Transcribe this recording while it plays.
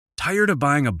Tired of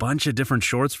buying a bunch of different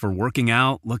shorts for working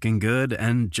out, looking good,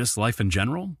 and just life in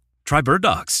general? Try Bird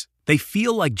Dogs. They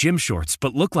feel like gym shorts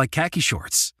but look like khaki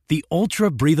shorts. The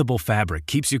ultra-breathable fabric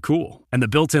keeps you cool, and the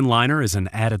built-in liner is an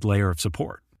added layer of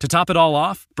support. To top it all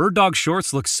off, Bird Dog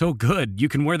shorts look so good you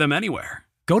can wear them anywhere.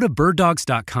 Go to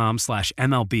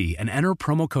birddogs.com/MLB and enter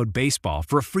promo code BASEBALL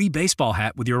for a free baseball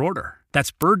hat with your order.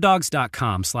 That's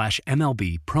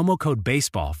birddogs.com/MLB, promo code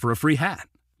BASEBALL for a free hat.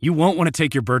 You won't want to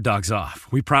take your Bird Dogs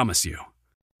off, we promise you.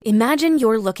 Imagine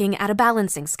you're looking at a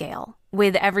balancing scale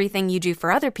with everything you do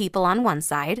for other people on one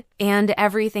side and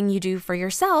everything you do for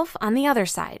yourself on the other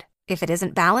side. If it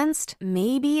isn't balanced,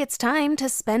 maybe it's time to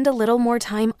spend a little more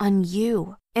time on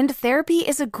you. And therapy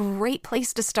is a great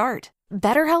place to start.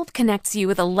 BetterHelp connects you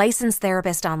with a licensed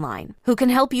therapist online who can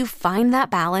help you find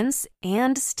that balance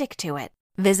and stick to it.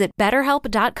 Visit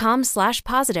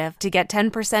BetterHelp.com/positive to get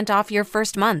 10% off your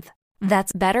first month.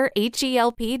 That's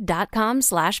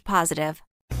BetterHelp.com/positive.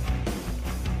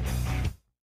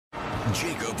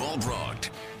 Jacob Albrocht,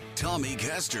 Tommy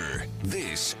Castor.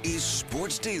 This is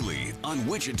Sports Daily on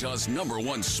Wichita's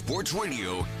 #1 sports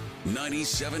radio,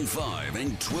 97.5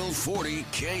 and 1240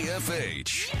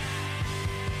 KFH.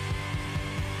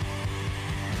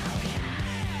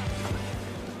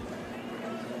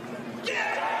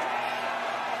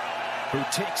 Who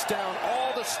takes down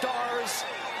all the stars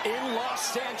in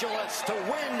Los Angeles to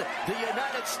win the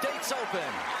United States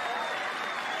Open.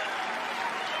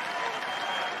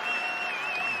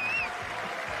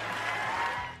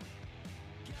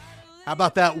 How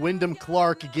about that? Wyndham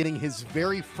Clark getting his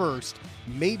very first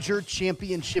major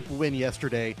championship win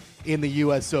yesterday in the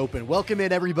U.S. Open. Welcome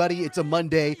in, everybody. It's a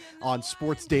Monday on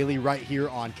Sports Daily right here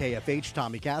on KFH.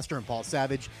 Tommy Castor and Paul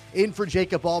Savage in for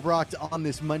Jacob Albrocht on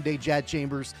this Monday. Jad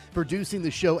Chambers producing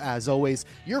the show as always.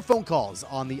 Your phone calls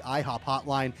on the IHOP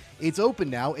hotline. It's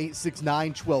open now,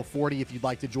 869-1240 if you'd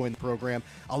like to join the program.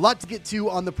 A lot to get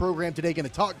to on the program today. Going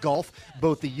to talk golf,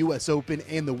 both the U.S. Open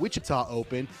and the Wichita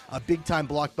Open. A big-time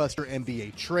blockbuster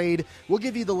NBA trade. We'll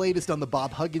give you the latest on the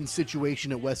Bob Huggins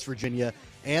situation at West Virginia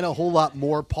and a whole lot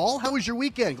more. Paul, how was your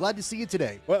weekend? Glad to see you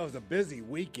today. Well, it was a busy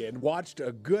weekend. Watched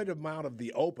a good amount of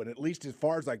the Open, at least as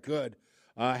far as I could.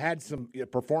 Had some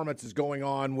performances going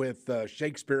on with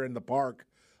Shakespeare in the Park.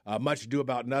 Much Ado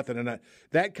About Nothing. And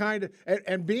that kind of –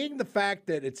 and being the fact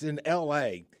that it's in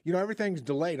L.A., you know, everything's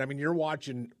delayed. I mean, you're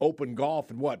watching Open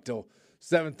golf and till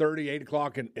 7:30, 8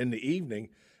 o'clock in the evening.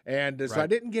 And so I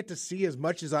didn't get to see as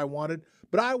much as I wanted,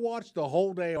 but I watched the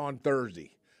whole day on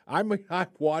Thursday. I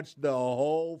watched the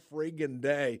whole friggin'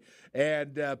 day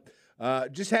and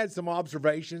just had some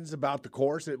observations about the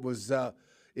course. It was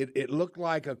it looked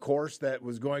like a course that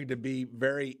was going to be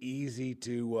very easy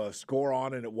to score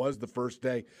on, and it was the first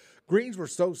day. Greens were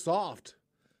so soft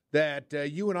that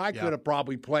you and I could have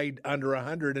probably played under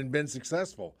 100 and been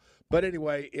successful. But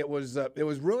anyway, it was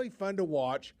really fun to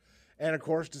watch. And, of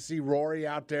course, to see Rory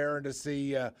out there and to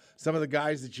see some of the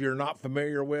guys that you're not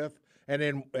familiar with.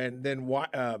 And then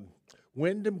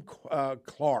Wyndham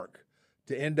Clark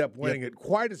to end up winning it.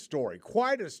 Quite a story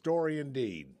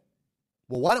indeed.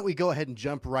 Well, why don't we go ahead and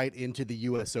jump right into the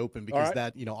U.S. Open because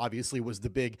that, obviously was the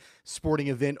big sporting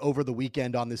event over the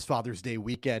weekend on this Father's Day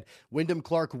weekend. Wyndham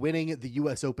Clark winning the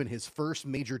U.S. Open, his first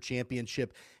major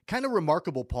championship. Kind of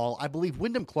remarkable, Paul. I believe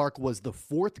Wyndham Clark was the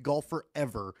fourth golfer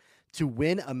ever to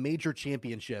win a major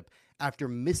championship after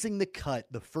missing the cut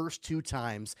the first two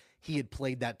times he had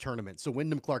played that tournament. So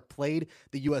Wyndham Clark played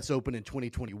the U.S. Open in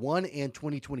 2021 and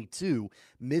 2022,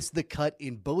 missed the cut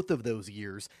in both of those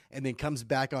years, and then comes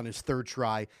back on his third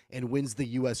try and wins the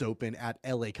U.S. Open at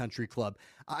LA Country Club.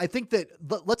 I think that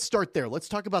let's start there. Let's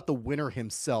talk about the winner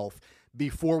himself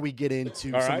before we get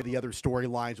into some of the other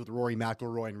storylines with Rory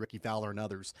McIlroy and Ricky Fowler and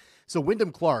others. So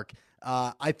Wyndham Clark,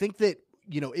 I think that,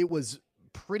 it was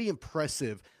pretty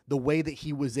impressive the way that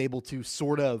he was able to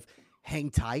sort of hang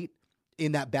tight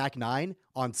in that back nine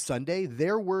on Sunday.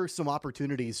 There were some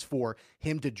opportunities for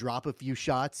him to drop a few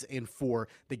shots and for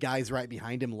the guys right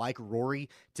behind him, like Rory,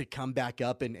 to come back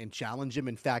up and challenge him.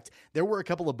 In fact, there were a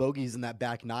couple of bogeys in that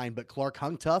back nine, but Clark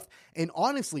hung tough. And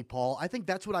honestly, Paul, I think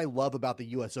that's what I love about the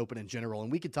U.S. Open in general.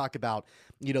 And we could talk about,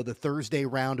 the Thursday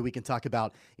round. We can talk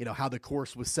about, how the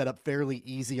course was set up fairly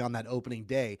easy on that opening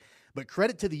day. But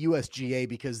credit to the USGA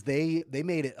because they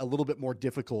made it a little bit more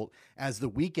difficult as the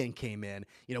weekend came in.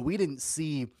 We didn't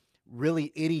see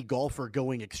really any golfer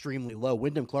going extremely low.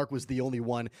 Wyndham Clark was the only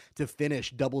one to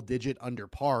finish double-digit under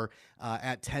par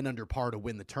at 10 under par to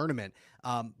win the tournament.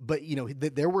 But,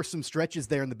 there were some stretches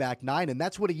there in the back nine, and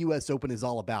that's what a U.S. Open is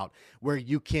all about, where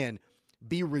you can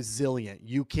be resilient.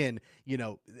 You can,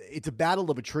 it's a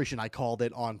battle of attrition, I called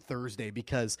it on Thursday,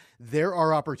 because there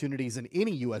are opportunities in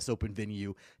any U.S. Open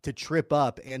venue to trip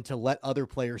up and to let other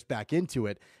players back into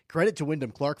it. Credit to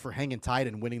Wyndham Clark for hanging tight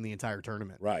and winning the entire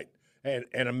tournament. Right. And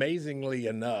amazingly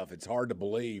enough, it's hard to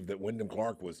believe that Wyndham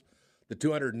Clark was the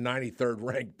 293rd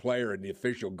ranked player in the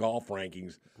official golf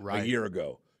rankings a year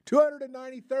ago.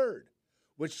 293rd,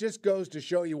 which just goes to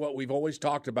show you what we've always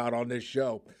talked about on this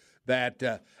show,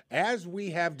 that as we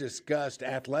have discussed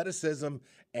athleticism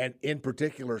and in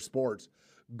particular sports,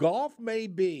 golf may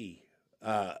be,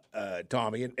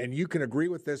 Tommy, and you can agree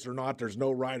with this or not, there's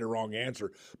no right or wrong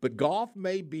answer, but golf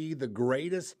may be the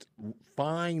greatest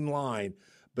fine line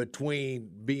between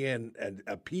being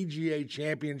a PGA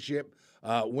championship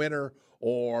winner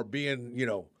or being,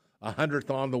 100th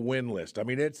on the win list. I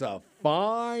mean, it's a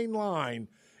fine line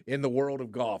in the world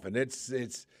of golf, and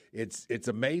it's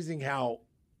amazing how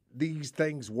these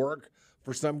things work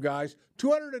for some guys.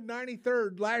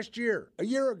 293rd last year, a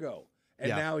year ago, and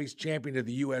now he's champion of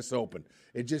the U.S. Open.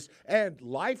 It just and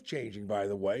life changing, by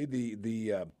the way.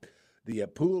 The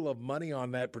pool of money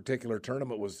on that particular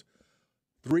tournament was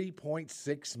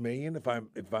 $3.6 million,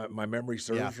 if my memory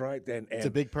serves right. And it's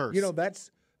a big purse.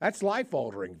 That's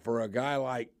life-altering for a guy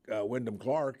like Wyndham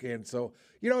Clark. And so,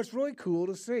 it's really cool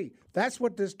to see. That's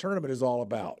what this tournament is all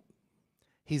about.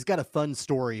 He's got a fun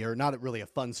story, or not really a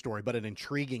fun story, but an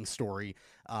intriguing story,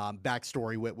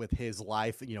 backstory with his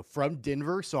life, from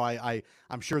Denver. So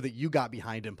I'm sure that you got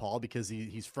behind him, Paul, because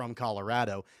he's from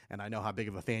Colorado, and I know how big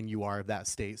of a fan you are of that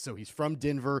state. So he's from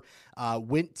Denver, I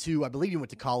believe he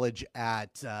went to college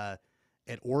at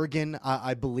Oregon,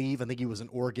 I believe. I think he was an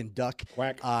Oregon Duck.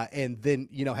 Quack. And then,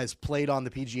 has played on the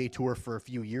PGA Tour for a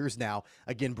few years now,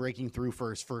 again, breaking through for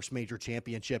his first major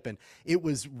championship. And it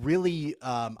was really,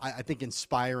 I think,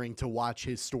 inspiring to watch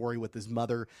his story with his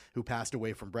mother, who passed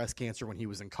away from breast cancer when he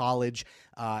was in college,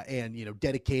 and,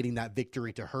 dedicating that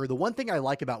victory to her. The one thing I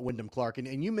like about Wyndham Clark,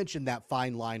 and you mentioned that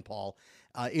fine line, Paul,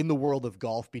 in the world of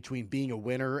golf between being a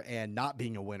winner and not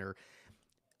being a winner,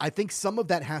 I think some of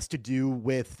that has to do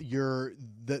with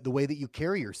the way that you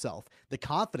carry yourself, the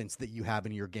confidence that you have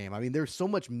in your game. I mean, there's so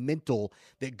much mental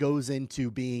that goes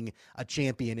into being a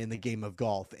champion in the game of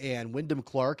golf. And Wyndham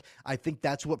Clark, I think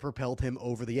that's what propelled him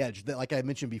over the edge. Like I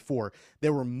mentioned before,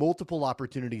 there were multiple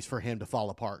opportunities for him to fall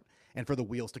apart and for the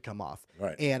wheels to come off.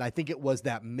 Right. And I think it was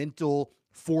that mental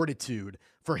fortitude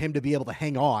for him to be able to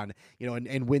hang on,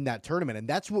 and win that tournament. And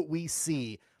that's what we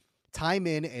see time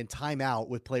in and time out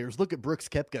with players. Look at Brooks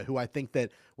Koepka, who I think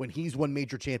that when he's won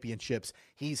major championships,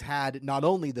 he's had not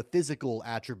only the physical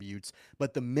attributes,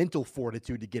 but the mental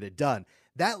fortitude to get it done.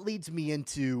 That leads me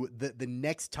into the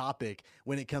next topic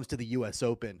when it comes to the U.S.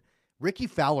 Open. Ricky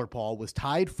Fowler, Paul, was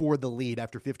tied for the lead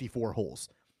after 54 holes.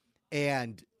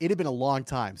 And it had been a long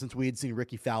time since we had seen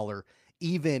Ricky Fowler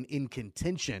even in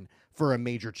contention for a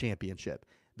major championship.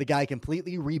 The guy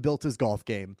completely rebuilt his golf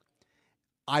game.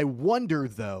 I wonder,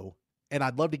 though, and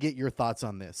I'd love to get your thoughts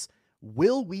on this,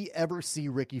 will we ever see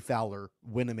Ricky Fowler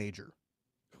win a major?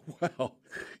 Well,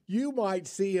 you might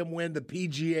see him win the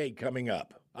PGA coming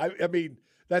up. I mean,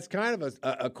 that's kind of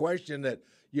a question that,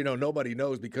 nobody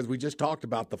knows, because we just talked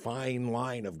about the fine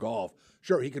line of golf.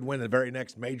 Sure, he could win the very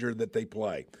next major that they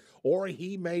play, or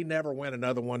he may never win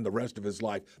another one the rest of his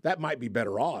life. That might be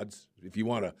better odds if you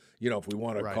want to, if we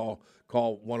want to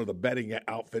call one of the betting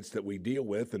outfits that we deal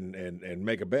with and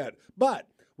make a bet. But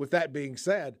with that being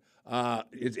said,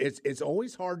 it's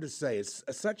always hard to say. It's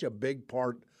such a big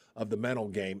part of the mental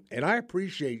game, and I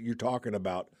appreciate you talking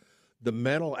about the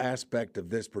mental aspect of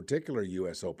this particular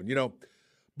U.S. Open.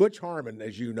 Butch Harmon,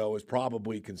 as you know, is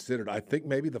probably considered, I think,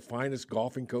 maybe the finest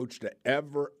golfing coach to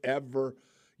ever,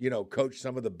 coach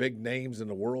some of the big names in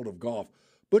the world of golf.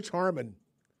 Butch Harmon,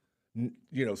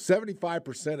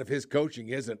 75% of his coaching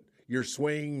isn't your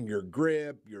swing, your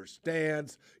grip, your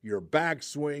stance, your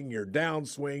backswing, your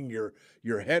downswing,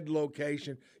 your head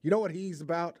location. You know what he's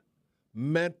about?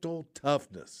 Mental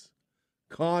toughness,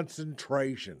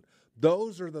 concentration.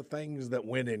 Those are the things that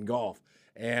win in golf.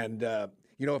 And,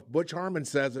 if Butch Harmon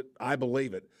says it, I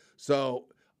believe it. So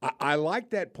I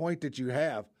like that point that you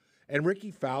have. And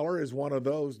Ricky Fowler is one of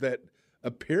those that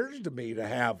appears to me to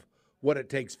have what it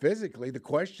takes physically. The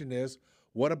question is,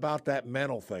 what about that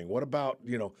mental thing? What about,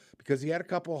 because he had a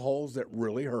couple of holes that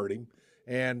really hurt him.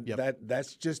 And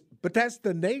that's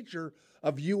the nature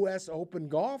of U.S. Open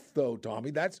golf, though,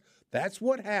 Tommy. That's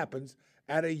what happens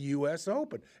at a U.S.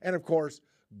 Open. And, of course,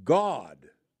 God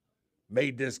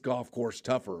made this golf course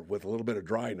tougher with a little bit of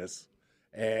dryness.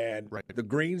 And the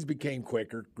greens became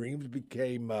quicker. Greens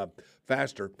became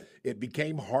faster. It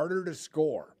became harder to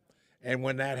score. And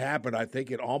when that happened, I think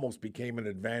it almost became an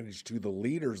advantage to the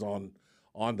leaders on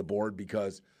the board,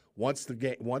 because once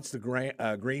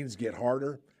the greens get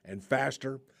harder and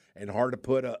faster and hard to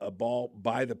put a ball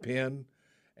by the pin,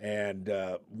 and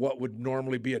what would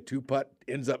normally be a 2-putt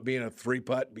ends up being a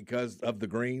 3-putt because of the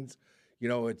greens.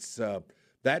 It's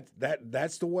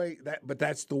that's the way but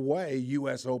that's the way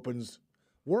U.S. Opens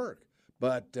work.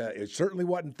 But it certainly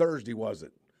wasn't Thursday, was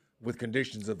it? With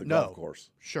conditions of the golf course.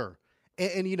 Sure.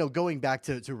 And going back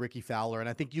to Ricky Fowler, and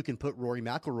I think you can put Rory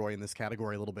McIlroy in this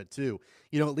category a little bit too.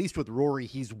 At least with Rory,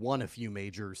 he's won a few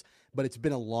majors, but it's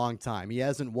been a long time. He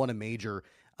hasn't won a major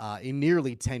in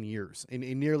nearly 10 years,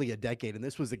 in nearly a decade. And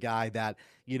this was a guy that,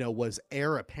 was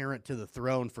heir apparent to the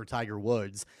throne for Tiger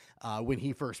Woods when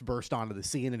he first burst onto the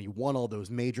scene, and he won all those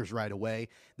majors right away.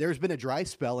 There's been a dry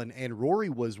spell, and Rory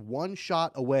was one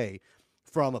shot away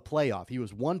from a playoff. He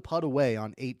was one putt away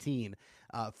on 18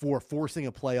 for forcing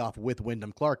a playoff with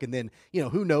Wyndham Clark. And then,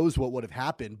 who knows what would have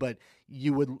happened, but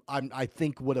I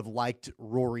think would have liked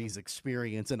Rory's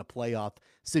experience in a playoff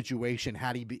situation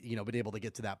had he been able to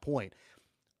get to that point.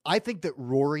 I think that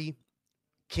Rory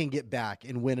can get back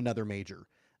and win another major.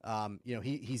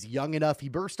 He's young enough. He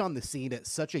burst on the scene at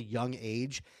such a young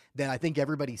age that I think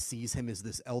everybody sees him as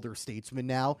this elder statesman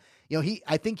now.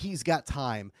 I think he's got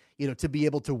time, to be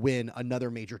able to win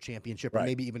another major championship, or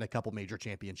maybe even a couple major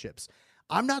championships.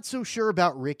 I'm not so sure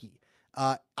about Ricky.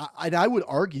 And I would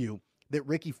argue that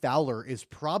Ricky Fowler is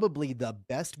probably the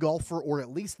best golfer, or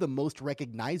at least the most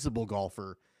recognizable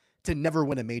golfer, to never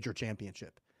win a major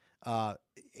championship.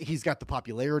 He's got the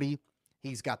popularity.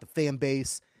 He's got the fan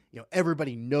base.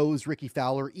 Everybody knows Ricky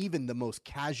Fowler. Even the most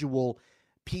casual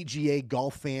PGA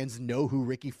golf fans know who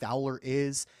Ricky Fowler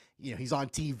is. He's on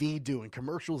TV doing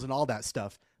commercials and all that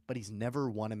stuff, but he's never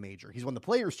won a major. He's won the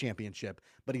Players Championship,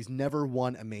 but he's never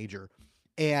won a major.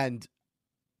 And,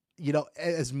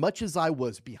 as much as I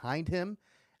was behind him,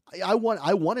 I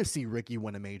want to see Ricky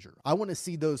win a major. I want to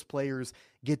see those players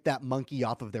get that monkey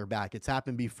off of their back. It's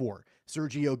happened before.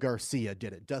 Sergio Garcia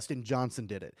did it. Dustin Johnson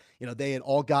did it. They had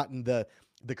all gotten the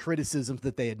criticisms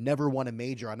that they had never won a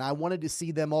major, and I wanted to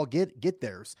see them all get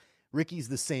theirs. Ricky's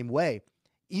the same way.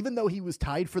 Even though he was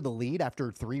tied for the lead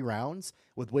after 3 rounds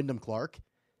with Wyndham Clark,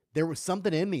 there was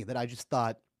something in me that I just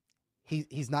thought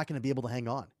he's not going to be able to hang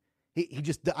on.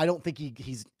 I don't think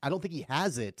he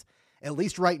has it, at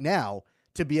least right now,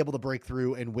 to be able to break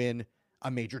through and win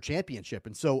a major championship.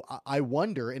 And so I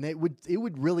wonder, and it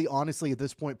would really honestly at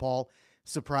this point, Paul,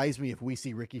 surprise me if we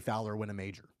see Ricky Fowler win a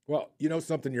major. Well,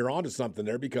 something, you're onto something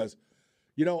there, because,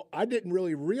 I didn't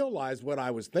really realize what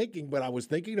I was thinking, but I was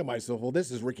thinking to myself, well,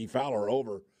 this is Ricky Fowler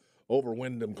over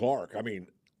Wyndham Clark. I mean,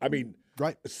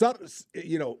 right.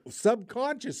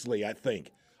 Subconsciously, I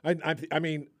think.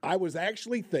 I was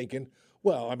actually thinking,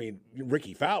 well,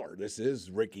 Ricky Fowler. This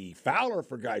is Ricky Fowler,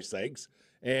 for God's sakes,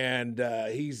 and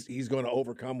he's going to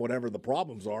overcome whatever the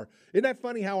problems are. Isn't that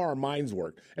funny how our minds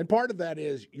work? And part of that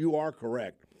is, you are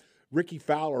correct. Ricky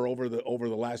Fowler over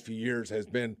the last few years has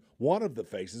been one of the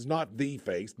faces, not the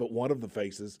face, but one of the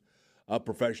faces of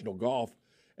professional golf,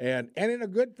 and in a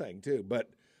good thing too. But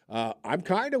I'm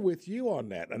kind of with you on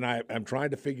that, and I'm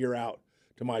trying to figure out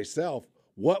to myself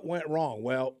what went wrong.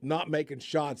 Well, not making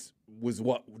shots was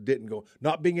what didn't go.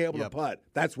 Not being able to putt,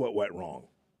 that's what went wrong.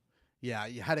 Yeah,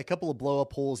 you had a couple of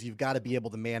blow-up holes. You've got to be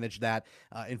able to manage that.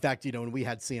 In fact, when we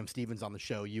had Sam Stevens on the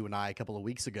show, you and I, a couple of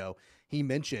weeks ago, he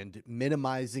mentioned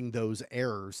minimizing those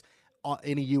errors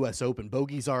in a U.S. Open.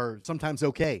 Bogeys are sometimes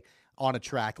okay on a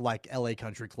track like L.A.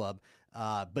 Country Club,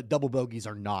 but double bogeys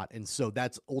are not. And so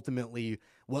that's ultimately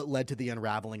what led to the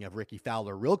unraveling of Ricky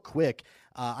Fowler. Real quick,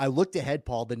 I looked ahead,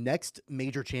 Paul. The next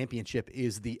major championship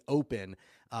is the Open,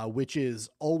 which is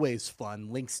always fun.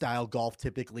 Link-style golf,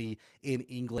 typically in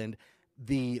England.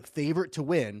 The favorite to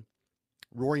win,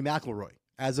 Rory McIlroy.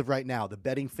 As of right now, the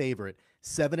betting favorite,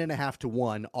 7.5 to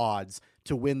 1 odds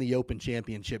to win the Open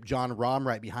Championship. John Rahm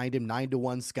right behind him, 9 to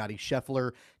 1. Scotty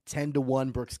Scheffler, 10 to 1.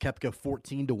 Brooks Koepka,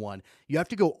 14 to 1. You have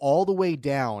to go all the way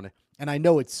down, and I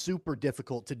know it's super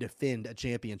difficult to defend a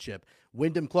championship.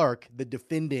 Wyndham Clark, the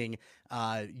defending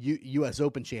U.S.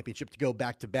 Open Championship, to go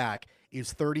back-to-back,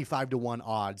 is 35 to 1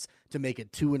 odds to make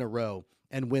it 2 in a row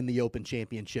and win the Open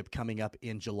Championship coming up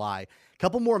in July. A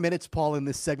couple more minutes, Paul, in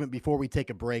this segment before we take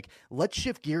a break. Let's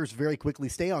shift gears very quickly,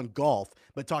 stay on golf,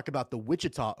 but talk about the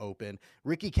Wichita Open.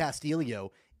 Ricky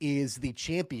Castillo is the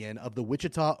champion of the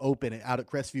Wichita Open out at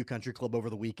Crestview Country Club over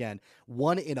the weekend,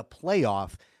 won in a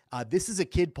playoff. This is a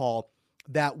kid, Paul,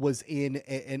 that was in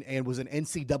and was an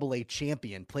NCAA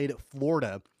champion, played at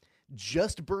Florida,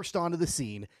 just burst onto the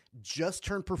scene, just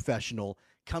turned professional,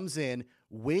 comes in,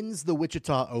 wins the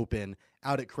Wichita Open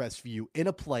out at Crestview in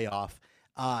a playoff.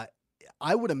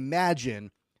 I would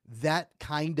imagine that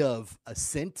kind of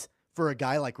ascent for a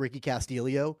guy like Ricky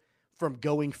Castillo, from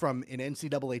going from an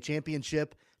NCAA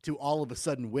championship to all of a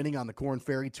sudden winning on the Korn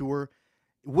Ferry Tour,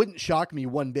 it wouldn't shock me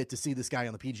one bit to see this guy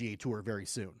on the PGA Tour very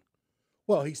soon.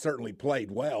 Well, he certainly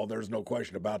played well. There's no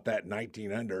question about that.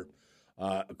 19 under.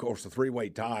 Of course, a three-way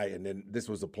tie, and then this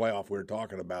was a playoff we were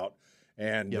talking about,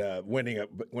 and winning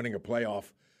a playoff.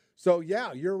 So,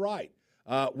 yeah, you're right.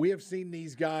 We have seen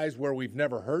these guys where we've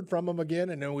never heard from them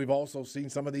again, and then we've also seen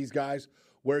some of these guys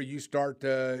where you start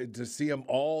to see them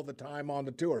all the time on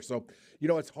the tour. So,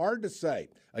 it's hard to say.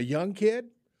 A young kid,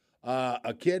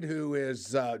 a kid who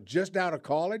is just out of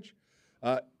college,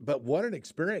 but what an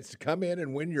experience to come in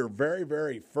and win your very,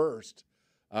 very first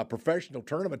professional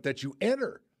tournament that you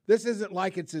enter. This isn't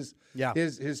like it's his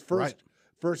first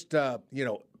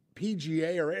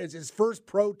PGA, or it's his first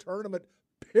pro tournament,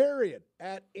 period,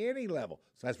 at any level.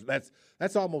 So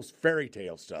that's almost fairy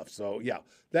tale stuff. So, yeah,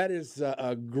 that is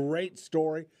a great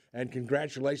story, and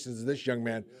congratulations to this young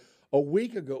man. A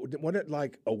week ago, wasn't it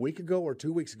like a week ago or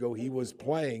 2 weeks ago, he was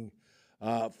playing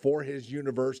for his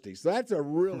university. So that's a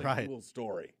really cool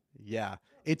story. Yeah,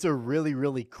 it's a really,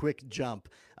 really quick jump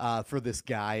for this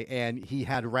guy, and he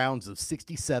had rounds of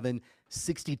 67,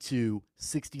 62,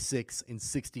 66, and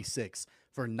 66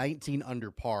 for 19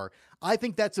 under par. I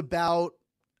think that's about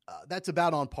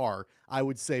on par, I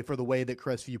would say, for the way that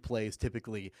Crestview plays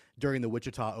typically during the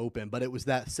Wichita Open. But it was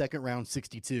that second round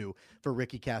 62 for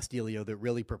Ricky Castillo that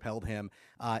really propelled him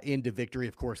into victory.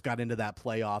 Of course, got into that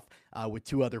playoff with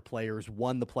two other players,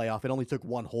 won the playoff. It only took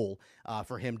one hole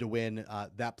for him to win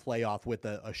that playoff with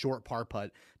a short par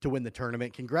putt to win the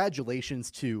tournament.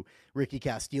 Congratulations to Ricky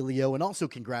Castillo, and also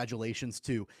congratulations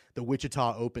to the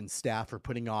Wichita Open staff for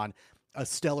putting on a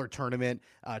stellar tournament.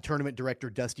 Tournament director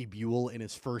Dusty Buell, in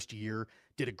his first year,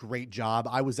 did a great job.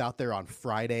 I was out there on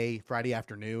Friday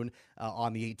afternoon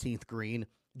on the 18th green.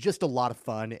 Just a lot of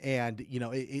fun, and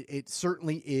it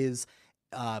certainly is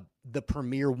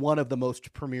one of the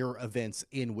most premier events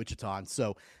in Wichita. And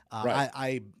so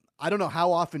I don't know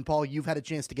how often, Paul, you've had a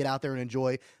chance to get out there and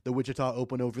enjoy the Wichita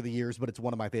Open over the years, but it's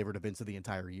one of my favorite events of the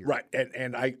entire year. Right,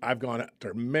 and I've gone out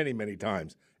there many, many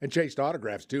times and chased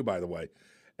autographs too, by the way.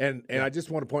 And I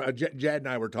just want to point out, Jad and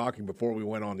I were talking before we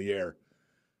went on the air.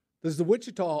 Does the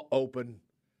Wichita Open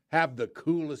have the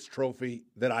coolest trophy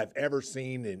that I've ever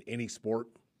seen in any sport?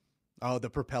 Oh,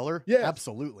 the propeller? Yes.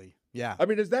 Absolutely. Yeah. I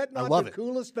mean, is that not the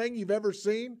coolest thing you've ever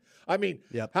seen? I mean,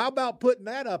 How about putting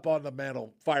that up on the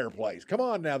mantle fireplace? Come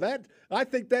on now. I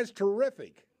think that's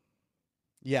terrific.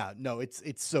 Yeah, no, it's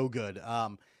so good.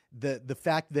 The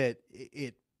fact that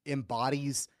it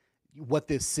embodies what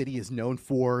this city is known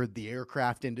for, the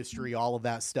aircraft industry, all of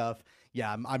that stuff.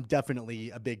 Yeah, I'm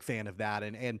definitely a big fan of that.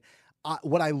 And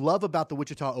what I love about the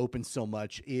Wichita Open so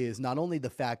much is not only the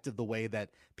fact of the way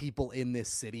that people in this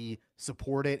city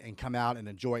support it and come out and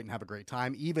enjoy it and have a great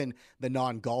time. Even the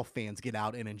non-golf fans get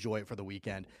out and enjoy it for the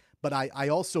weekend. But I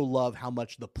also love how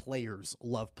much the players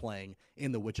love playing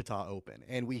in the Wichita Open.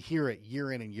 And we hear it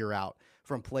year in and year out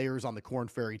from players on the Korn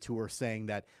Ferry Tour saying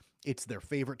that it's their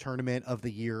favorite tournament of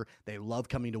the year. They love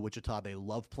coming to Wichita. They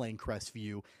love playing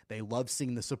Crestview. They love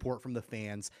seeing the support from the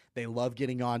fans. They love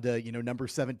getting on to, number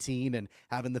 17 and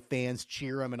having the fans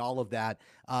cheer them and all of that.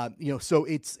 So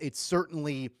it's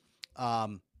certainly,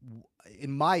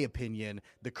 in my opinion,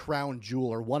 the crown jewel,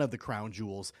 or one of the crown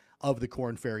jewels of the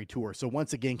Korn Ferry Tour. So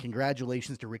once again,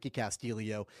 congratulations to Ricky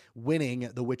Castillo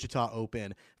winning the Wichita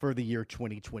Open for the year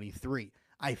 2023.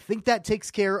 I think that takes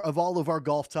care of all of our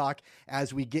golf talk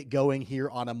as we get going here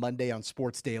on a Monday on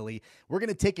Sports Daily. We're going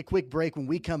to take a quick break. When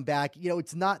we come back,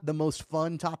 it's not the most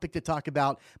fun topic to talk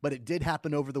about, but it did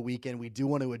happen over the weekend. We do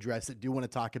want to address it, do want to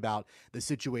talk about the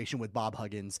situation with Bob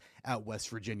Huggins at West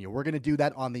Virginia. We're going to do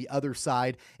that on the other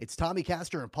side. It's Tommy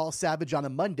Castor and Paul Savage on a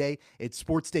Monday. It's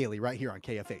Sports Daily right here on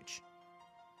KFH.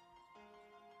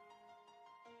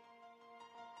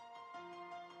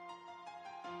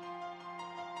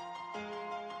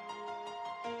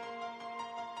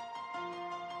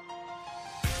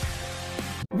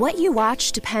 What you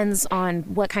watch depends on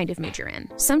what kind of mood you're in.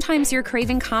 Sometimes you're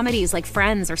craving comedies like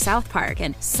Friends or South Park,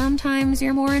 and sometimes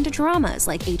you're more into dramas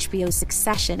like HBO's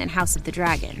Succession and House of the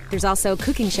Dragon. There's also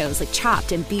cooking shows like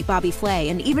Chopped and Beat Bobby Flay,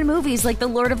 and even movies like The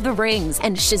Lord of the Rings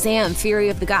and Shazam! Fury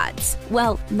of the Gods.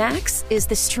 Well, Max is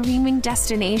the streaming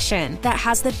destination that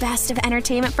has the best of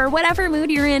entertainment for whatever mood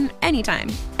you're in anytime.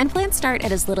 And plans start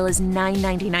at as little as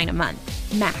 $9.99 a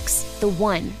month. Max, the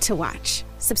one to watch.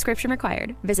 Subscription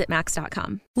required. Visit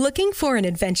Max.com. Looking for an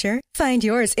adventure? Find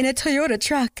yours in a Toyota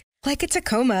truck. Like a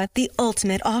Tacoma, the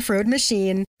ultimate off-road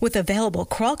machine. With available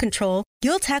crawl control,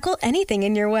 you'll tackle anything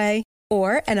in your way.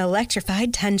 Or an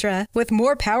electrified Tundra with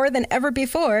more power than ever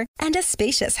before and a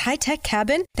spacious high-tech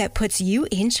cabin that puts you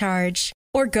in charge.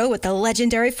 Or go with the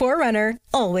legendary 4Runner,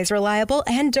 always reliable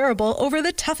and durable over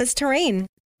the toughest terrain.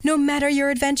 No matter your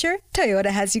adventure,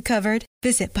 Toyota has you covered.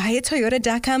 Visit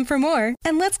buyatoyota.com for more,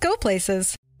 and let's go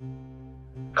places.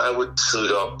 I would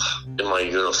suit up in my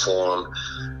uniform,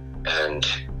 and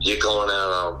you're going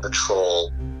out on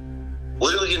patrol.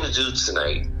 What are we going to do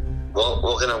tonight? Well,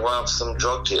 we're going to rob some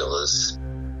drug dealers,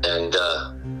 and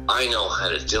I know how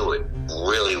to do it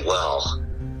really well.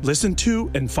 Listen to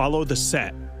and follow The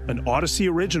Set, an Odyssey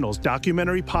Originals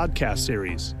documentary podcast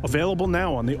series, available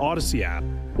now on the Odyssey app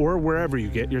or wherever you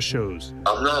get your shows.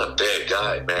 I'm not a bad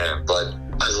guy, man, but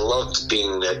I loved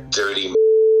being that dirty.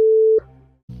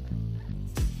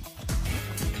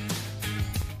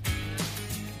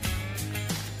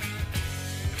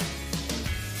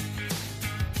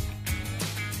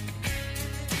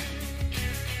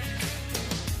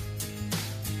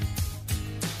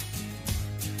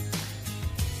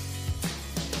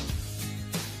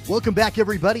 Welcome back,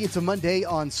 everybody. It's a Monday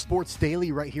on Sports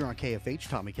Daily right here on KFH.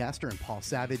 Tommy Castor and Paul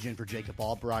Savage in for Jacob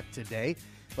Albrock today.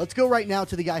 Let's go right now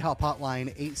to the IHOP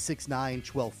hotline,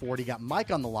 869-1240. Got Mike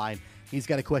on the line. He's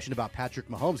got a question about Patrick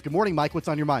Mahomes. Good morning, Mike. What's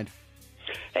on your mind?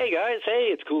 Hey, guys. Hey,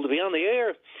 it's cool to be on the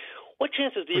air. What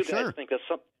chances do you guys think that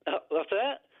what's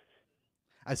that?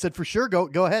 I said for sure.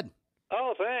 Go ahead.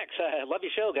 Oh, thanks. I love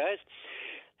your show, guys.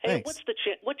 Hey, Thanks.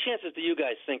 what chances do you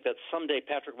guys think that someday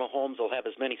Patrick Mahomes will have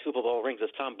as many Super Bowl rings as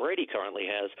Tom Brady currently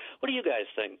has? What do you guys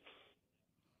think?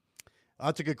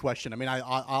 That's a good question. I mean, I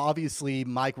obviously,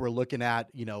 Mike, we're looking at,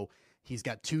 he's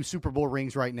got 2 Super Bowl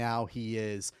rings right now. He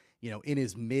is, in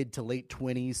his mid to late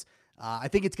 20s. I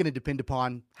think it's going to depend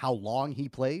upon how long he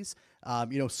plays.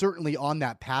 Certainly on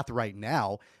that path right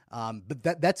now.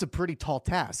 But that's a pretty tall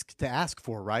task to ask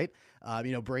for, right?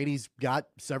 Brady's got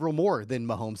several more than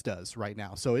Mahomes does right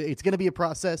now. So it's going to be a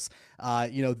process.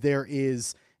 There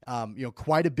is,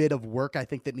 quite a bit of work, I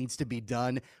think, that needs to be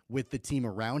done with the team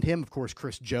around him. Of course,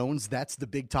 Chris Jones, that's the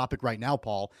big topic right now,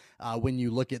 Paul, when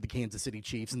you look at the Kansas City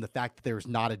Chiefs and the fact that there's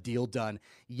not a deal done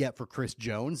yet for Chris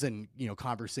Jones and,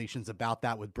 conversations about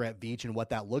that with Brett Veach and what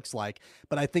that looks like.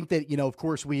 But I think that, of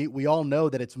course, we all know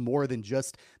that it's more than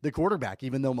just the quarterback.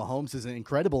 Even though Mahomes is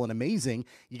incredible and amazing,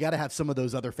 you got to have some of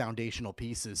those other foundational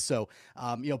pieces. So,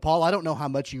 Paul, I don't know how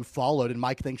much you followed, and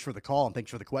Mike, thanks for the call and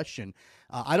thanks for the question.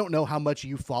 I don't know how much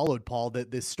you followed, Paul,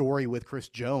 this story with Chris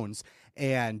Jones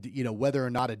and, whether or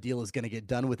not a deal is going to get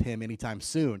done with him anytime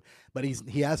soon. But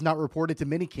he has not reported to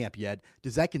minicamp yet.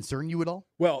 Does that concern you at all?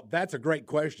 Well, that's a great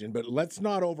question, but let's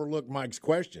not overlook Mike's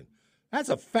question. That's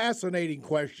a fascinating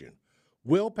question.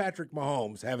 Will Patrick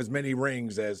Mahomes have as many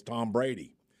rings as Tom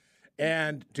Brady?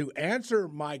 And to answer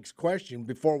Mike's question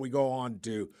before we go on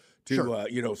to Sure.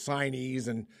 signees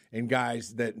and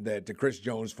guys that to Chris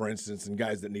Jones, for instance, and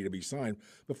guys that need to be signed.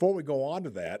 Before we go on to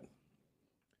that,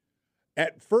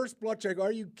 at first blood check,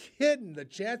 are you kidding? The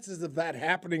chances of that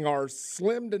happening are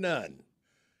slim to none.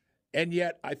 And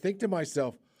yet I think to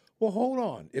myself, well, hold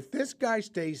on. If this guy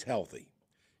stays healthy,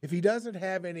 if he doesn't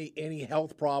have any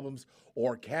health problems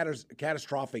or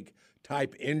catastrophic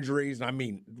type injuries, and I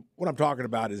mean, what I'm talking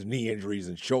about is knee injuries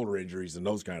and shoulder injuries and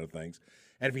those kind of things.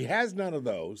 And if he has none of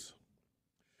those,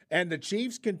 and the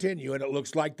Chiefs continue, and it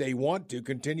looks like they want to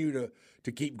continue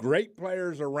to keep great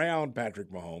players around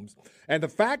Patrick Mahomes, and the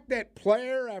fact that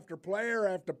player after player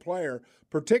after player,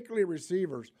 particularly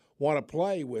receivers, want to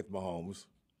play with Mahomes,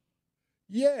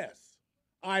 yes,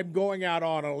 I'm going out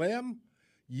on a limb.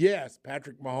 Yes,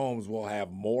 Patrick Mahomes will have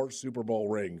more Super Bowl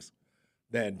rings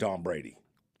than Tom Brady.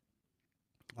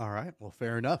 All right. Well,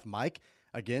 fair enough, Mike.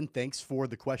 Again, thanks for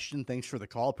the question. Thanks for the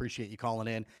call. Appreciate you calling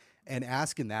in and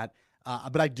asking that.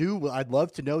 But I'd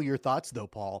love to know your thoughts, though,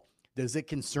 Paul. Does it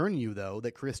concern you, though,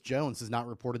 that Chris Jones has not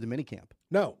reported to minicamp?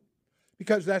 No,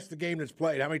 because that's the game that's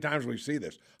played. How many times we see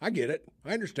this? I get it.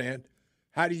 I understand.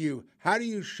 How do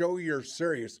you show you're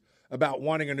serious about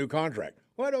wanting a new contract?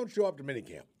 Well, I don't show up to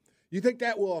minicamp. You think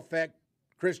that will affect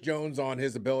Chris Jones on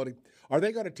his ability? Are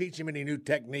they going to teach him any new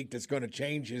technique that's going to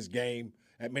change his game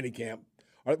at minicamp?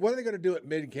 What are they going to do at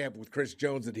minicamp with Chris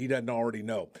Jones that he doesn't already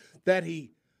know? That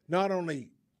he not only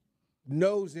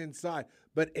knows inside,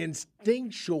 but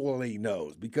instinctually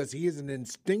knows, because he is an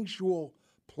instinctual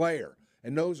player,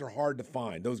 and those are hard to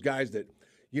find. Those guys that,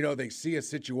 they see a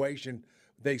situation,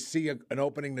 they see an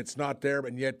opening that's not there,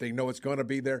 but yet they know it's going to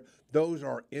be there. Those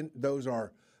are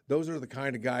the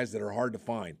kind of guys that are hard to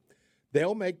find.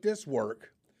 They'll make this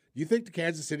work. You think the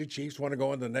Kansas City Chiefs want to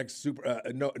go into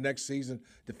the next season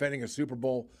defending a Super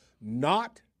Bowl,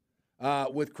 not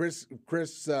with Chris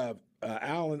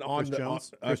Allen on Chris the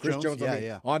Jones? Chris Jones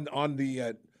yeah. on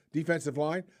the defensive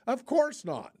line? Of course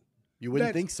not. You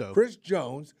wouldn't think so. Chris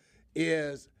Jones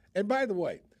is, and by the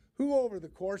way, who over the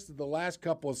course of the last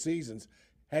couple of seasons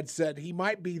had said he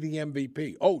might be the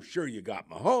MVP? Oh, sure, you got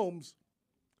Mahomes.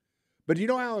 But do you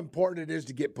know how important it is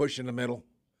to get push in the middle,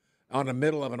 on the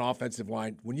middle of an offensive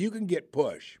line? When you can get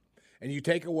push and you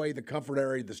take away the comfort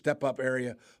area, the step-up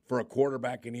area for a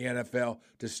quarterback in the NFL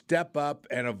to step up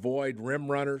and avoid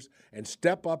rim runners and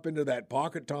step up into that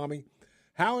pocket, Tommy,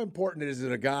 how important is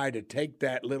it a guy to take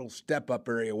that little step-up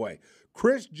area away?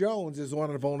 Chris Jones is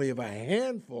one of only a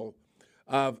handful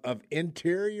of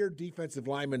interior defensive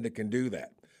linemen that can do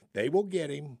that. They will get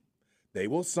him. They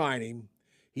will sign him.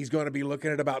 He's going to be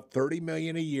looking at about $30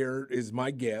 million a year is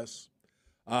my guess.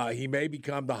 He may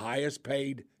become the highest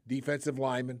paid defensive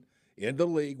lineman in the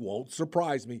league. Won't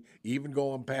surprise me, even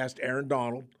going past Aaron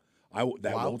Donald.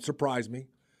 Won't surprise me.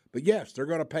 But, yes, they're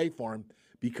going to pay for him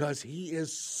because he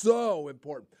is so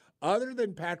important. Other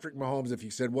than Patrick Mahomes, if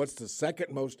you said what's the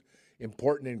second most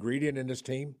important ingredient in this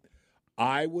team,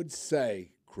 I would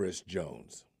say Chris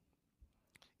Jones.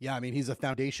 Yeah, I mean, he's a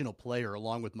foundational player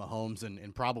along with Mahomes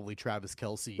and probably Travis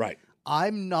Kelce. Right.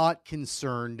 I'm not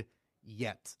concerned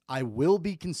yet. I will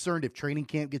be concerned if training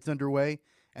camp gets underway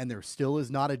and there still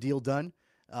is not a deal done,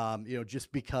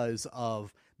 just because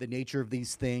of the nature of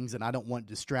these things, and I don't want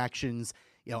distractions,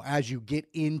 as you get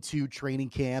into training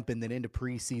camp and then into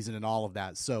preseason and all of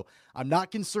that. So I'm not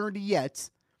concerned yet.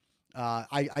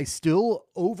 I still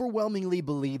overwhelmingly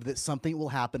believe that something will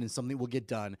happen and something will get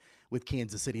done with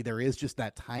Kansas City. There is just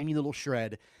that tiny little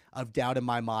shred of doubt in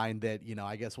my mind that,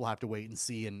 I guess we'll have to wait and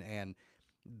see. And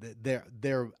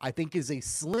there, I think, is a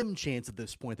slim chance at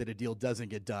this point that a deal doesn't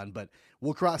get done, but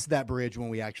we'll cross that bridge when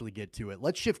we actually get to it.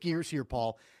 Let's shift gears here,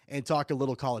 Paul, and talk a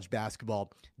little college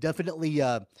basketball. Definitely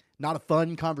not a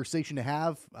fun conversation to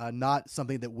have, not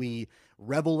something that we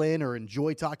revel in or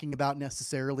enjoy talking about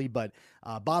necessarily, but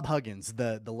Bob Huggins,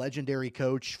 the legendary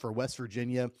coach for West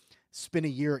Virginia, spent a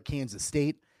year at Kansas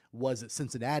State, was at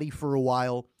Cincinnati for a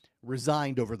while,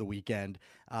 resigned over the weekend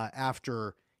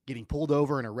after getting pulled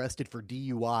over and arrested for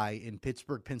DUI in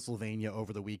Pittsburgh, Pennsylvania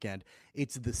over the weekend.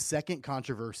 It's the second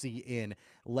controversy in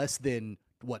less than,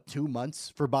 2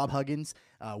 months for Bob Huggins.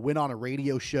 Went on a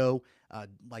radio show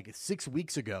like 6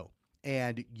 weeks ago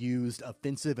and used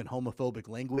offensive and homophobic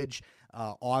language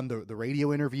on the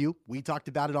radio interview. We talked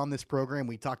about it on this program.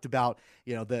 We talked about,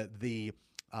 the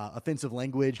offensive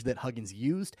language that Huggins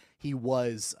used. He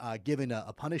was given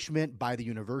a punishment by the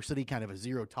university, kind of a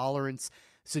zero tolerance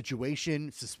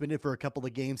situation, suspended for a couple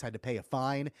of games, had to pay a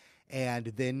fine, and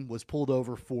then was pulled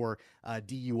over for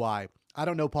DUI. I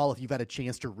don't know, Paul, if you've had a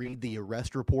chance to read the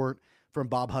arrest report from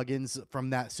Bob Huggins from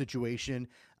that situation.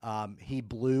 He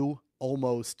blew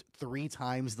almost 3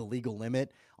 times the legal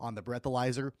limit on the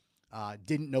breathalyzer,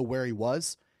 didn't know where he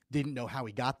was, didn't know how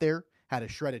he got there, had a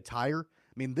shredded tire.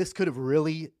 I mean, this could have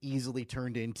really easily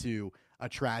turned into a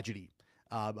tragedy,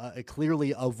 a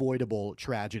clearly avoidable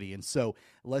tragedy. And so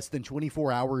less than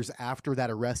 24 hours after that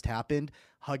arrest happened,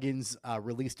 Huggins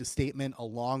released a statement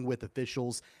along with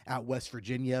officials at West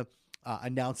Virginia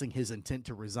announcing his intent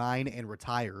to resign and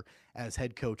retire as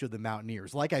head coach of the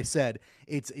Mountaineers. Like I said,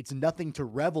 it's nothing to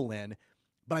revel in,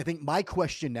 but I think my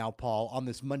question now, Paul, on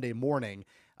this Monday morning,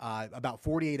 about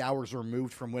 48 hours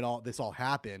removed from when this all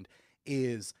happened,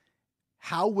 is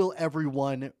how will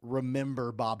everyone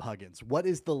remember Bob Huggins? What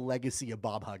is the legacy of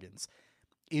Bob Huggins?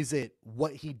 Is it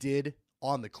what he did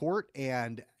on the court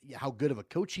and how good of a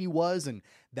coach he was and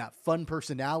that fun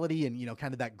personality and,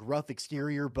 kind of that gruff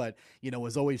exterior, but,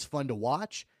 was always fun to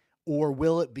watch? Or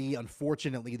will it be,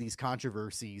 unfortunately, these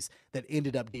controversies that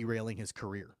ended up derailing his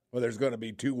career? Well, there's going to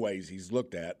be 2 ways he's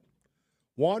looked at.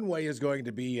 One way is going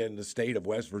to be in the state of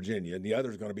West Virginia, and the other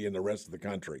is going to be in the rest of the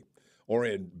country. Or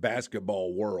in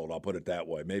basketball world, I'll put it that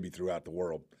way, maybe throughout the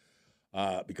world,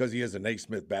 because he is a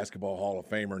Naismith Basketball Hall of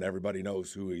Famer, and everybody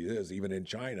knows who he is. Even in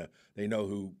China, they know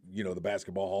who the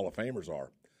Basketball Hall of Famers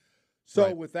are. So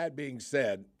right. With that being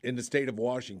said, in the state of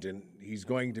Washington, he's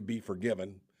going to be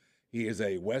forgiven. He is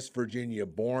a West Virginia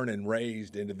born and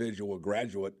raised individual, a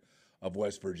graduate of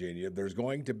West Virginia. There's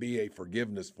going to be a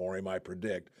forgiveness for him, I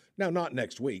predict. Now, not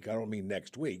next week. I don't mean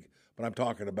next week, but I'm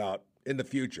talking about in the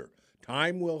future.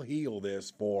 Time will heal this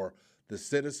for the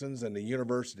citizens and the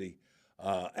university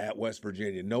at West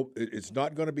Virginia. No, it's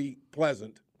not going to be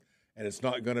pleasant, and it's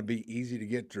not going to be easy to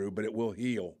get through, but it will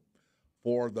heal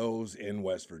for those in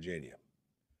West Virginia.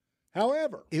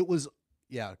 However,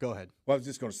 go ahead. Well, I was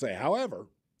just going to say, however,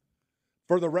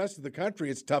 for the rest of the country,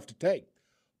 it's tough to take,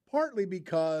 partly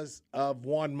because of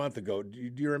 1 month ago.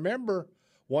 Do you remember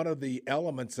one of the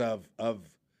elements of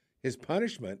his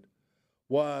punishment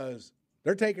was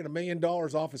They're taking $1 million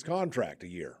off his contract a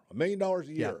year, $1 million a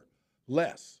year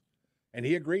less. And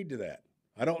he agreed to that.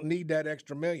 I don't need that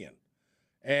extra $1 million.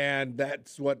 And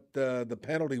that's what the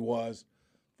penalty was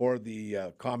for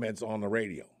the comments on the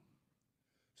radio.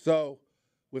 So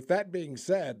with that being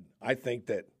said, I think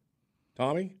that,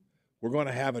 Tommy, we're going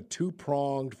to have a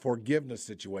two-pronged forgiveness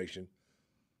situation.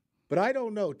 But I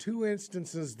don't know, 2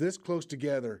 instances this close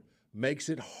together makes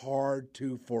it hard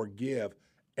to forgive.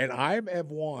 And I,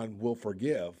 F1, will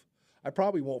forgive. I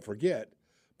probably won't forget,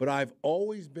 but I've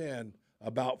always been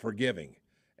about forgiving.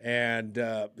 And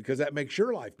because that makes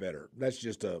your life better. That's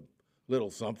just a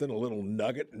little something, a little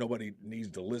nugget. Nobody needs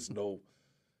to listen to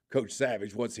Coach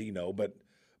Savage. What's he know? But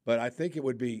I think it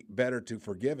would be better to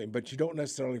forgive him. But you don't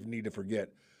necessarily need to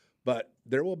forget. But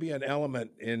there will be an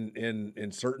element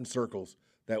in certain circles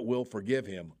that will forgive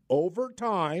him over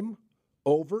time,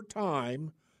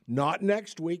 not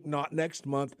next week, not next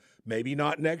month, maybe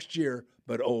not next year,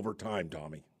 but over time,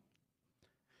 Tommy.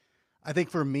 I think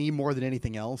for me, more than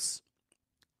anything else,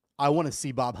 I want to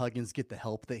see Bob Huggins get the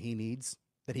help that he needs,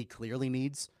 that he clearly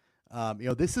needs.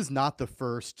 This is not the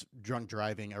first drunk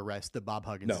driving arrest that Bob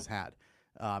Huggins has had.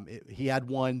 He had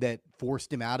one that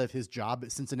forced him out of his job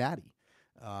at Cincinnati,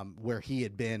 where he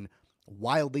had been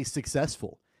wildly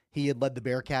successful. He had led the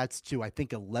Bearcats to, I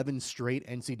think, 11 straight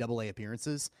NCAA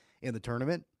appearances in the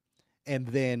tournament, and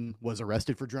then was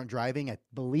arrested for drunk driving. I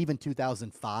believe in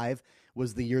 2005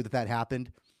 was the year that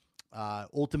happened.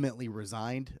 Ultimately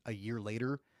resigned a year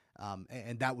later,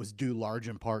 and that was due large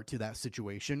in part to that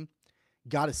situation.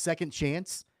 Got a second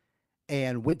chance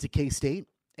and went to K-State.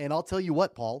 And I'll tell you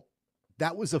what, Paul,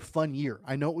 that was a fun year.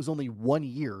 I know it was only 1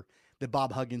 year that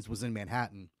Bob Huggins was in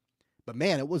Manhattan, but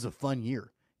man, it was a fun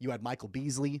year. You had Michael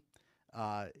Beasley,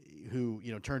 who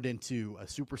turned into a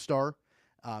superstar.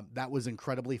 That was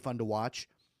incredibly fun to watch.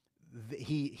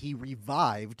 He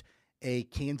revived a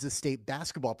Kansas State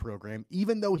basketball program,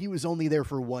 even though he was only there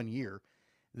for 1 year.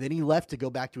 Then he left to go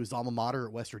back to his alma mater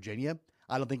at West Virginia.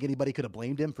 I don't think anybody could have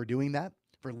blamed him for doing that,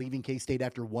 for leaving K-State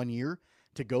after 1 year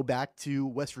to go back to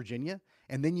West Virginia.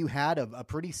 And then you had a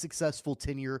pretty successful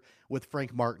tenure with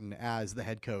Frank Martin as the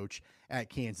head coach at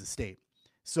Kansas State.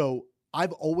 So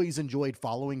I've always enjoyed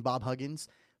following Bob Huggins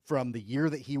from the year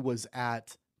that he was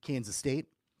at Kansas State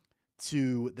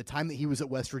to the time that he was at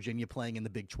West Virginia playing in the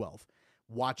Big 12.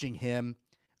 Watching him,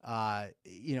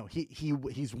 he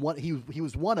was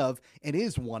one of and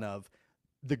is one of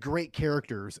the great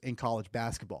characters in college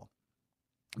basketball.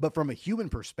 But from a human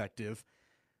perspective,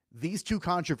 these two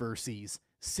controversies,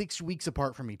 6 weeks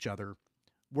apart from each other,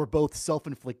 were both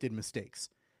self-inflicted mistakes.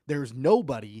 There's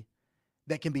nobody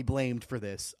that can be blamed for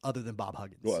this other than Bob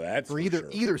Huggins. Well, that's for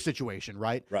either situation,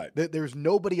 right? Right. There's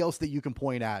nobody else that you can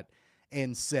point at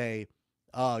and say,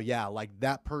 oh yeah, like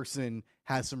that person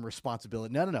has some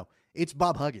responsibility. No. It's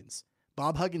Bob Huggins.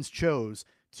 Bob Huggins chose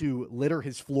to litter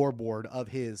his floorboard of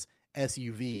his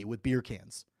SUV with beer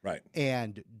cans. Right.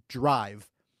 And drive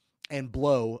and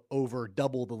blow over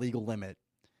double the legal limit,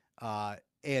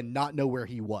 and not know where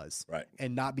he was. Right.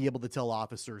 And not be able to tell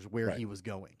officers where he was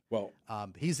going. Well,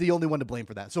 he's the only one to blame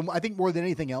for that. So I think more than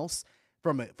anything else,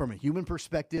 from a human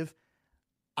perspective,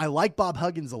 I like Bob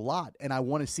Huggins a lot, and I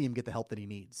want to see him get the help that he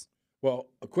needs. Well,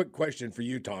 a quick question for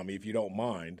you, Tommy, if you don't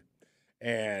mind,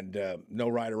 and no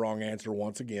right or wrong answer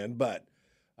once again, but,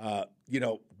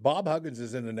 Bob Huggins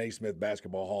is in the Naismith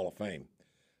Basketball Hall of Fame,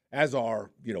 as are,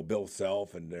 Bill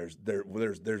Self, and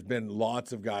there's been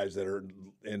lots of guys that are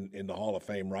in the Hall of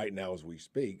Fame right now as we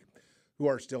speak who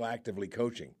are still actively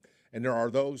coaching. And there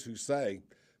are those who say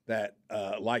that,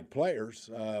 like players,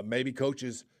 maybe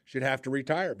coaches should have to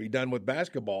retire, be done with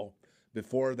basketball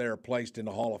before they're placed in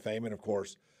the Hall of Fame. And, of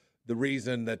course, the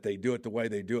reason that they do it the way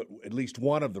they do it, at least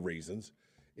one of the reasons,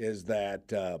 is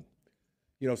that,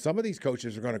 some of these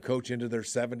coaches are going to coach into their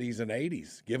 70s and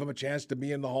 80s. Give them a chance to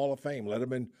be in the Hall of Fame. Let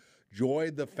them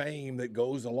enjoy the fame that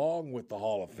goes along with the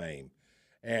Hall of Fame.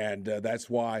 And that's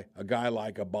why a guy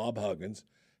like a Bob Huggins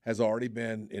has already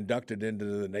been inducted into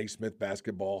the Naismith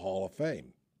Basketball Hall of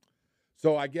Fame.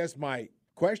 So I guess my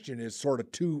question is sort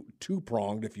of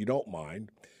two-pronged, if you don't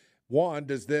mind. One,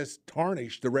 does this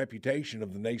tarnish the reputation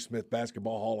of the Naismith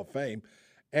Basketball Hall of Fame?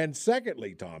 And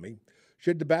secondly, Tommy,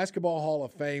 should the Basketball Hall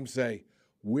of Fame say,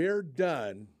 we're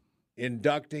done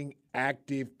inducting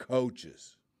active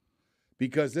coaches?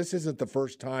 Because this isn't the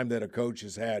first time that a coach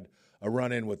has had a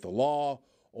run-in with the law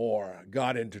or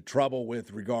got into trouble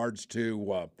with regards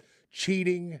to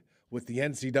cheating with the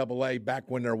NCAA back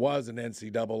when there was an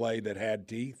NCAA that had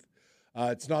teeth.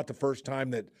 It's not the first time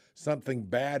that something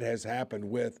bad has happened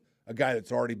with a guy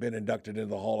that's already been inducted into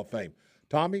the Hall of Fame.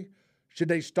 Tommy, should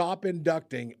they stop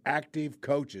inducting active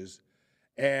coaches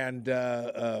and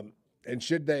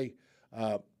should they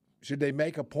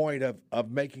make a point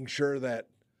of making sure that,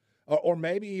 or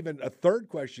maybe even a third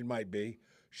question might be,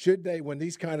 should they, when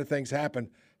these kind of things happen,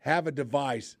 have a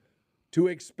device to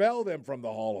expel them from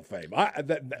the Hall of Fame?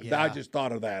 I just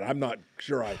thought of that. I'm not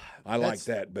sure I like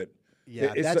that, but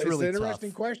it's really an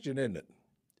interesting tough. question, isn't it?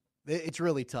 It's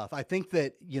really tough. I think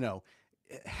that,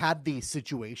 had the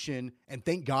situation, and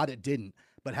thank God it didn't,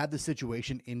 but had the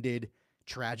situation ended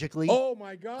tragically. Oh,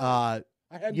 my God.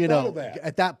 I hadn't thought of that.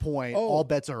 At that point, all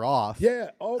bets are off.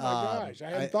 Yeah. Oh, my gosh. I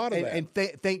hadn't thought of that. And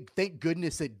thank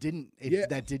goodness it didn't.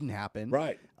 That didn't happen.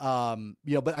 Right.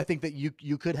 But I think that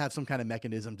you could have some kind of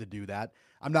mechanism to do that.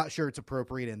 I'm not sure it's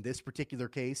appropriate in this particular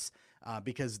case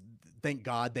because thank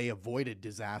God they avoided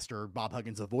disaster. Bob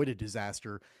Huggins avoided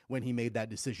disaster when he made that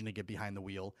decision to get behind the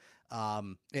wheel.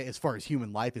 As far as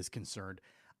human life is concerned,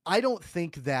 I don't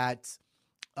think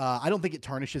it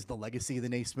tarnishes the legacy of the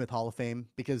Naismith Hall of Fame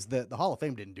because the Hall of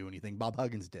Fame didn't do anything. Bob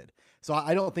Huggins did. So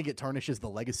I don't think it tarnishes the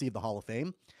legacy of the Hall of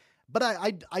Fame. But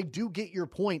I do get your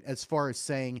point as far as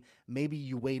saying maybe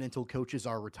you wait until coaches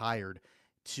are retired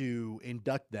to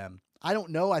induct them. I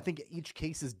don't know. I think each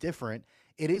case is different.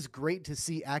 It is great to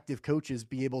see active coaches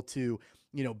be able to,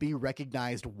 be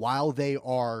recognized while they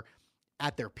are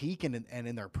at their peak and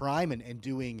in their prime and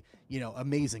doing,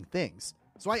 amazing things.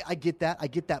 So I get that. I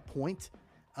get that point.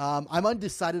 I'm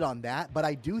undecided on that, but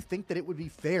I do think that it would be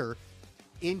fair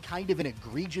in kind of an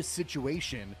egregious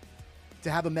situation to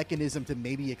have a mechanism to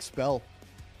maybe expel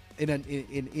an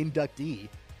inductee.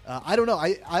 I don't know.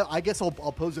 I guess I'll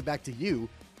pose it back to you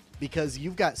because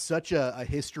you've got such a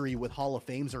history with Hall of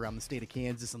Fames around the state of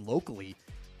Kansas and locally.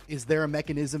 Is there a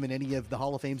mechanism in any of the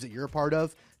Hall of Fames that you're a part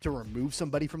of to remove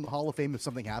somebody from the Hall of Fame if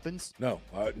something happens? No,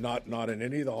 not in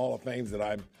any of the Hall of Fames that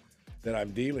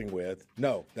I'm dealing with.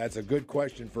 No, that's a good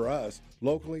question for us.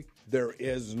 Locally, there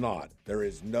is not. There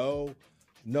is no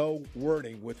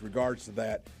wording with regards to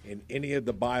that in any of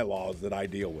the bylaws that I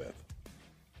deal with.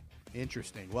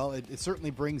 Interesting. Well, it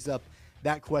certainly brings up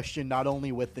that question not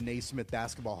only with the Naismith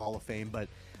Basketball Hall of Fame, but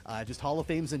just Hall of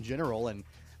Fames in general. And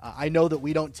I know that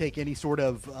we don't take any sort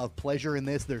of pleasure in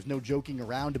this. There's no joking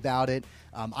around about it.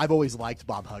 I've always liked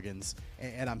Bob Huggins,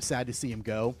 and I'm sad to see him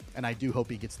go. And I do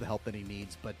hope he gets the help that he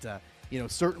needs. But,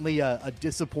 certainly a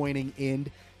disappointing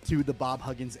end to the Bob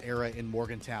Huggins era in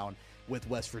Morgantown with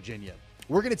West Virginia.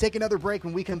 We're going to take another break.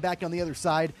 When we come back on the other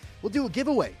side, we'll do a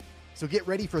giveaway. So get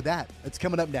ready for that. It's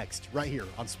coming up next right here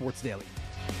on Sports Daily.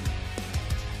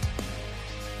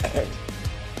 I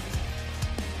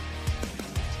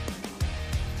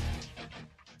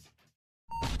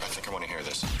think I want to hear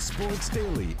this. Sports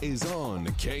Daily is on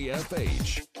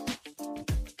KFH.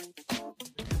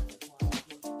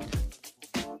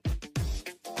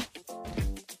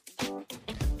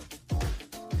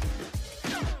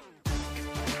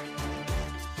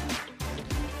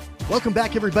 Welcome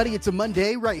back, everybody. It's a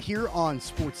Monday right here on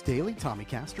Sports Daily. Tommy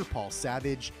Castor, Paul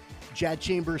Savage, Jad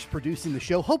Chambers producing the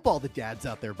show. Hope all the dads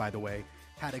out there, by the way,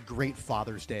 had a great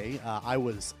Father's Day. I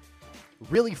was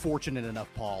really fortunate enough,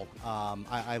 Paul.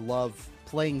 I love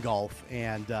playing golf,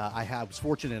 and I was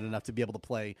fortunate enough to be able to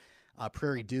play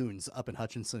Prairie Dunes up in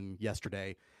Hutchinson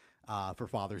yesterday for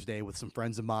Father's Day with some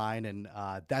friends of mine, and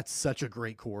that's such a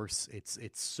great course. It's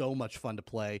so much fun to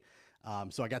play.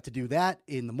 So I got to do that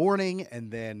in the morning, and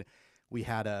then we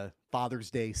had a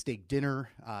Father's Day steak dinner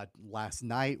last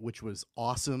night, which was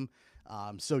awesome.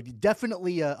 So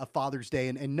definitely a Father's Day,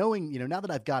 and knowing, now that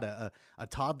I've got a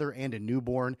toddler and a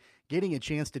newborn, getting a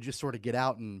chance to just sort of get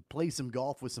out and play some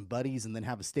golf with some buddies and then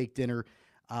have a steak dinner,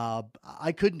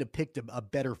 I couldn't have picked a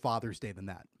better Father's Day than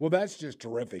that. Well, that's just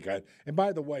terrific. And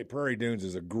by the way, Prairie Dunes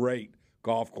is a great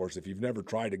golf course. If you've never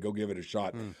tried it, go give it a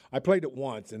shot. I played it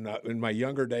once in my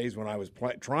younger days when I was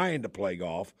trying to play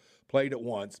golf. Played it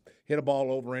once, hit a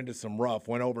ball over into some rough,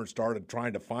 went over and started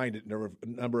trying to find it. And there were a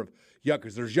number of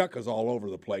yuccas. There's yuccas all over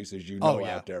the place, as you know,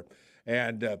 out there.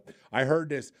 And I heard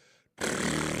this.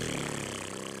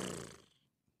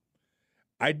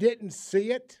 I didn't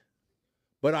see it,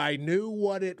 but I knew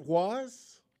what it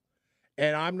was.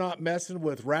 And I'm not messing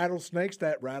with rattlesnakes.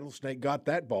 That rattlesnake got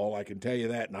that ball, I can tell you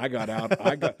that. And I got out.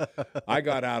 I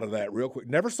got out of that real quick.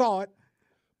 Never saw it.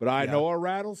 But I know a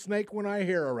rattlesnake when I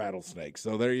hear a rattlesnake.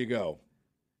 So there you go.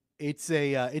 It's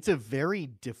a very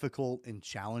difficult and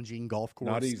challenging golf course.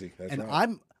 Not easy. That's and right.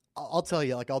 I'll tell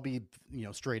you, I'll be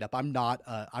straight up. I'm not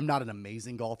an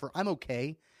amazing golfer. I'm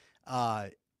okay.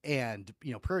 And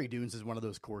Prairie Dunes is one of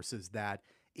those courses that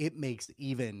it makes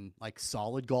even like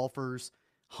solid golfers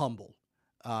humble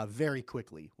very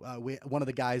quickly. One of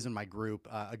the guys in my group,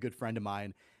 a good friend of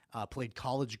mine, played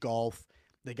college golf.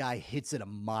 The guy hits it a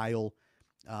mile.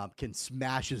 can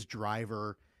smash his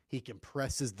driver. He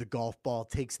compresses the golf ball,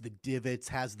 takes the divots,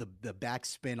 has the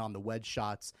backspin on the wedge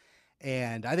shots.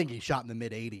 And I think he shot in the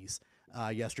mid-80s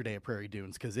yesterday at Prairie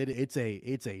Dunes because it's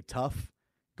a tough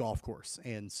golf course.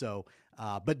 And so,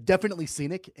 but definitely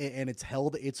scenic, and it's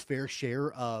held its fair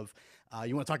share of,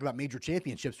 you want to talk about major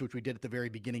championships, which we did at the very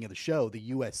beginning of the show. The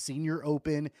U.S. Senior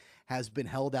Open has been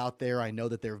held out there. I know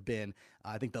that there have been,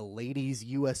 I think the Ladies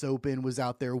U.S. Open was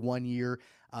out there one year.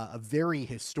 A very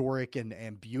historic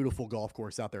and beautiful golf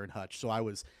course out there in Hutch. So I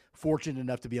was fortunate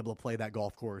enough to be able to play that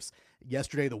golf course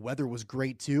yesterday. The weather was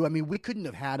great too. I mean, we couldn't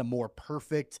have had a more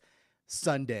perfect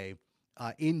Sunday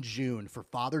in June for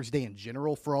Father's Day in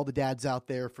general for all the dads out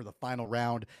there for the final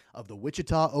round of the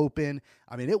Wichita Open.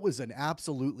 I mean, it was an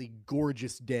absolutely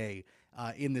gorgeous day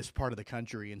in this part of the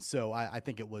country. And so I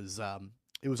think it was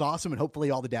awesome, and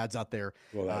hopefully all the dads out there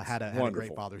had a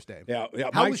great Father's Day. Yeah.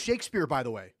 How was Shakespeare, by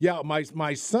the way? Yeah,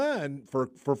 my son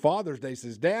for Father's Day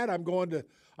says, Dad, I'm going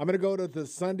to go to the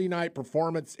Sunday night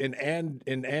performance in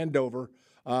Andover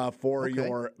for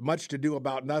your Much to Do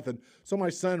About Nothing. So my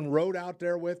son rode out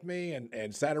there with me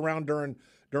and sat around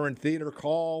during theater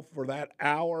call for that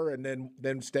hour, and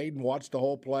then stayed and watched the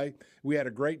whole play. We had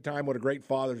a great time. What a great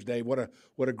Father's Day. What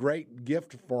a great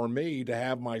gift for me to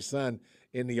have my son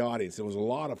in the audience. It was a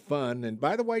lot of fun. And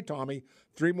by the way, Tommy,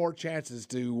 3 more chances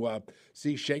to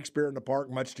see Shakespeare in the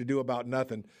Park, Much to Do About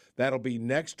Nothing. That'll be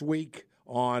next week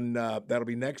that'll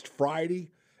be next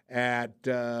Friday at,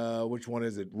 which one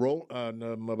is it?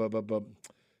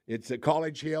 It's at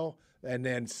College Hill. And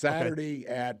then Saturday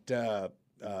at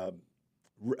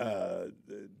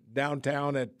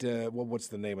downtown at, what's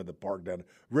the name of the park down there?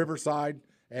 Riverside.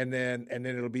 And then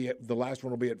it'll be, the last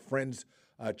one will be at Friends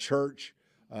Church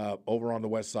over on the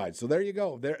west side. So there you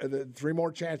go. There, 3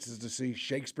 more chances to see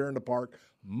Shakespeare in the Park,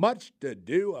 Much to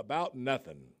Do About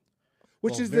Nothing,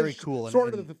 which is very cool.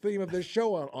 Sort of the theme of this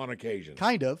show on occasion.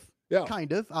 Kind of. Yeah.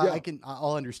 Kind of. Yeah.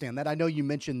 I'll understand that. I know you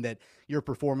mentioned that your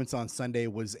performance on Sunday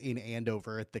was in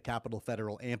Andover at the Capitol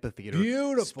Federal Amphitheater.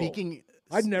 Beautiful.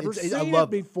 I'd never seen it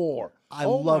before. I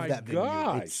love that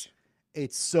gosh. venue.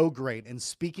 It's so great. And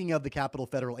speaking of the Capitol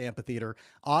Federal Amphitheater,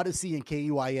 Odyssey and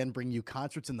KUIN bring you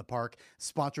Concerts in the Park,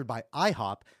 sponsored by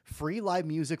IHOP. Free live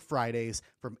music Fridays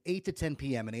from 8 to 10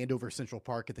 p.m. in Andover Central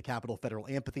Park at the Capitol Federal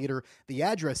Amphitheater. The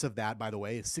address of that, by the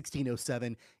way, is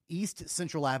 1607 East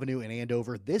Central Avenue in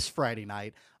Andover. This Friday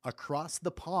night, Across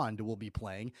the Pond will be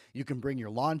playing. You can bring your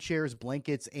lawn chairs,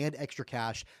 blankets, and extra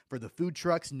cash for the food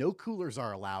trucks. No coolers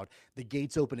are allowed. The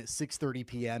gates open at 6:30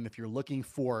 p.m. If you're looking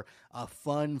for a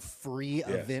fun, free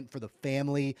event for the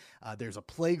family, there's a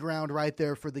playground right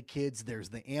there for the kids. There's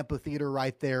the amphitheater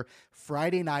right there.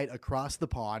 Friday night, Across the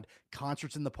Pond,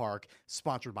 Concerts in the Park,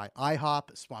 sponsored by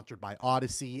IHOP, sponsored by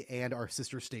Odyssey, and our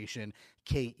sister station,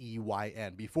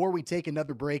 KEYN. Before we take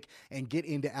another break and get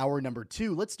into hour number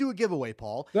 2, let's do a giveaway,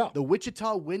 Paul. Yeah. The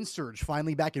Wichita Wind Surge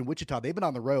finally back in Wichita. They've been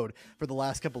on the road for the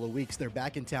last couple of weeks. They're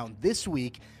back in town this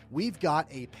week. We've got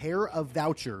a pair of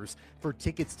vouchers for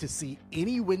tickets to see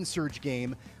any Wind Surge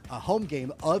game, a home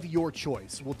game of your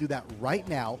choice. We'll do that right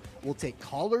now. We'll take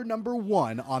caller number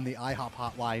 1 on the IHOP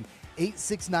hotline,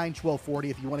 869-1240.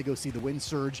 If you want to go see the Wind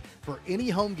Surge for any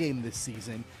home game this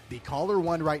season, be caller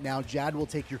 1 right now. Jad will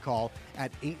take your call at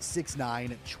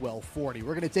 869-1240. We're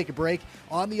going to take a break.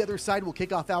 On the other side, we'll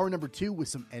kick off hour number 2 with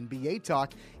some NBA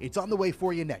talk. It's on the way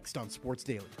for you next on Sports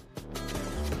Daily.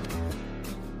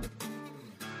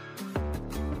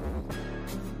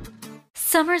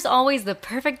 Summer's always the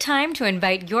perfect time to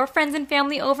invite your friends and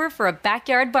family over for a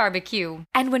backyard barbecue.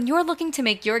 And when you're looking to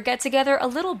make your get-together a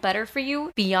little better for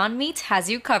you, Beyond Meat has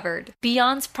you covered.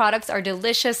 Beyond's products are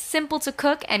delicious, simple to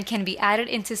cook, and can be added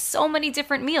into so many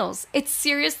different meals. It's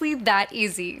seriously that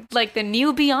easy. Like the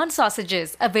new Beyond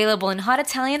sausages, available in hot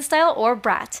Italian style or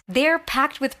brat. They're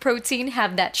packed with protein,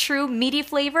 have that true meaty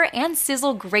flavor, and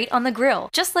sizzle great on the grill,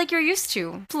 just like you're used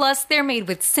to. Plus, they're made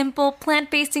with simple,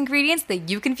 plant-based ingredients that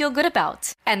you can feel good about.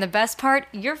 And the best part,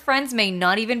 your friends may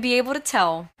not even be able to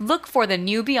tell. Look for the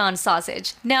new Beyond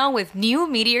sausage, now with new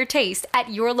meatier taste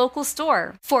at your local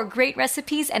store. For great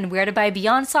recipes and where to buy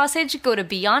Beyond sausage, go to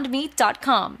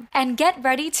beyondmeat.com. And get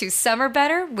ready to summer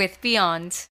better with Beyond.